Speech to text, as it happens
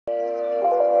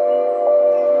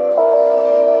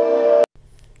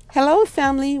Hello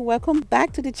family, welcome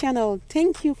back to the channel.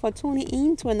 Thank you for tuning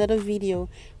in to another video.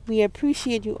 We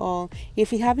appreciate you all.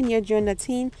 If you haven't yet joined the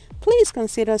team, please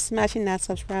consider smashing that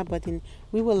subscribe button.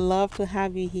 We would love to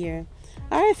have you here.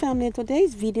 Alright family,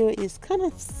 today's video is kind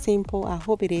of simple. I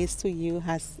hope it is to you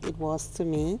as it was to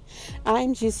me.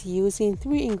 I'm just using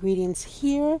 3 ingredients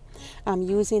here. I'm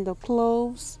using the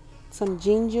cloves, some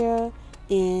ginger,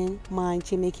 and my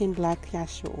Jamaican black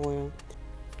castor oil.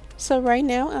 So right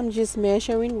now I'm just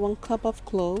measuring 1 cup of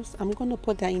cloves. I'm going to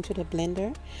put that into the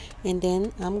blender, and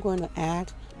then I'm going to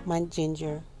add my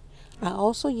ginger. I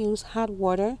also use hot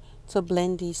water to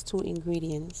blend these 2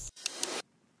 ingredients.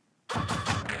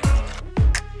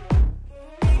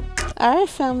 Alright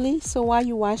family, so while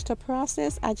you watch the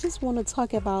process, I just want to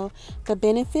talk about the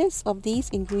benefits of these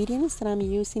ingredients that I'm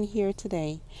using here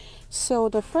today. So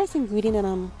the first ingredient that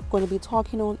I'm going to be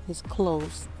talking on is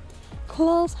cloves.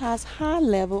 Cloves has high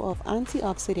level of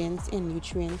antioxidants and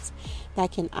nutrients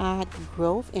that can add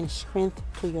growth and strength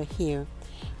to your hair.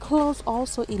 Cloves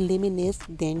also eliminates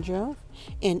dandruff,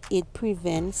 and it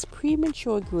prevents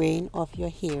premature graying of your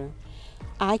hair.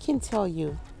 I can tell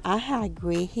you, I had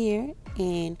gray hair,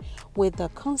 and with the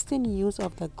constant use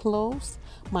of the cloves,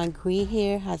 my gray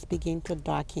hair has begun to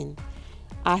darken.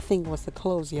 I think it was the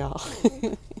cloves, y'all.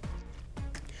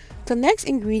 The next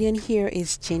ingredient here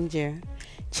is ginger.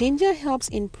 Ginger helps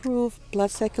improve blood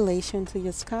circulation to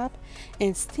your scalp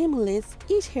and stimulates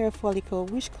each hair follicle,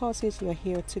 which causes your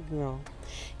hair to grow.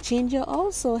 Ginger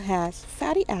also has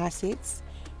fatty acids,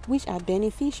 which are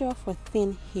beneficial for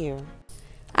thin hair.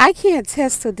 I can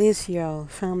attest to this, y'all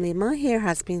family. My hair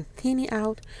has been thinning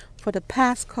out for the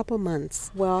past couple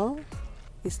months. Well,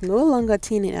 it's no longer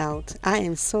thinning out. I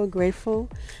am so grateful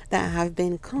that I have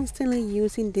been constantly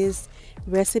using this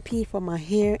recipe for my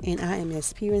hair, and I am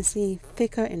experiencing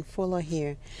thicker and fuller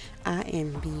hair. I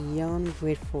am beyond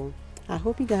grateful. I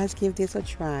hope you guys give this a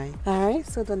try. Alright,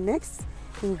 so the next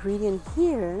ingredient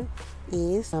here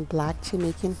is black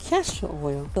Jamaican castor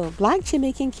oil. So black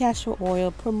Jamaican castor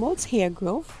oil promotes hair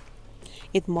growth.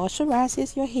 It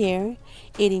moisturizes your hair.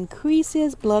 It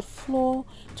increases blood flow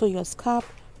to your scalp,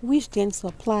 which then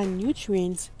supply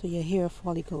nutrients to your hair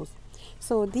follicles.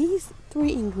 So these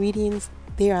 3 ingredients,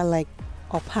 they are like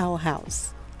a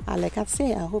powerhouse. Like I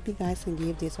said, I hope you guys can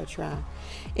give this a try.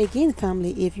 Again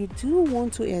family, if you do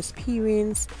want to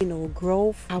experience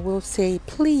growth, I will say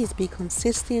please be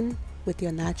consistent with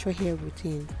your natural hair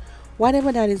routine.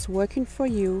 Whatever that is working for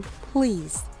you,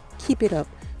 please keep it up.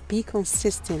 Be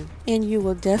consistent, and you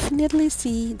will definitely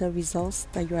see the results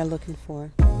that you are looking for.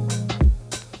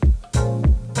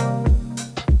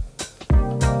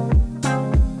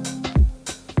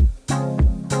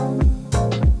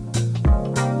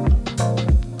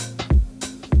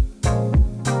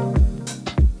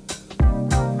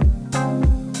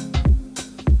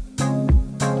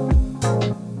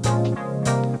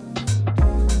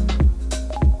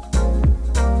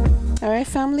 Alright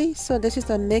family, so this is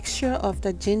a mixture of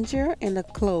the ginger and the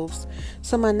cloves.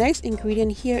 So my next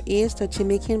ingredient here is the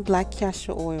Jamaican black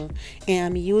castor oil, and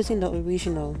I'm using the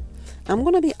original. I'm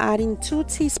going to be adding 2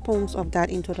 teaspoons of that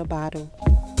into the bottle.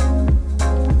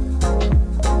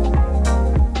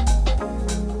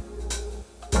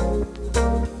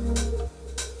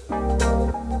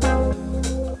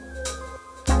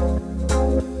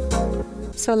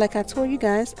 So like I told you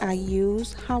guys, I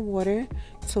use hot water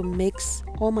to mix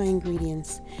all my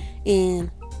ingredients.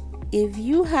 And if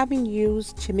you haven't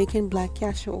used Jamaican black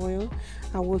castor oil,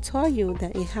 I will tell you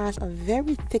that it has a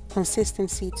very thick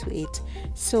consistency to it.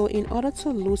 So in order to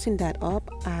loosen that up,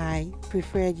 I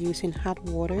prefer using hot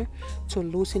water to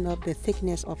loosen up the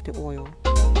thickness of the oil.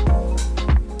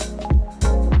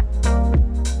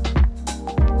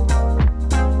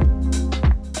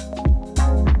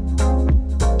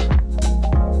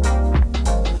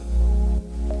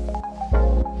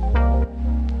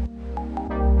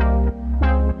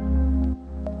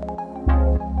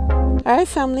 Alright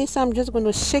family, so I'm just going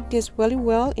to shake this really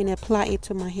well and apply it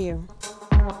to my hair.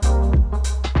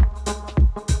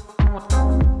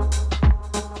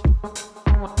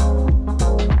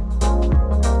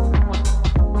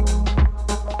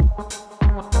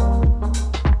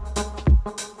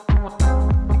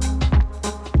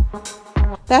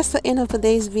 That's the end of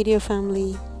today's video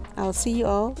family. I'll see you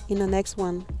all in the next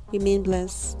one. Remain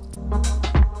blessed.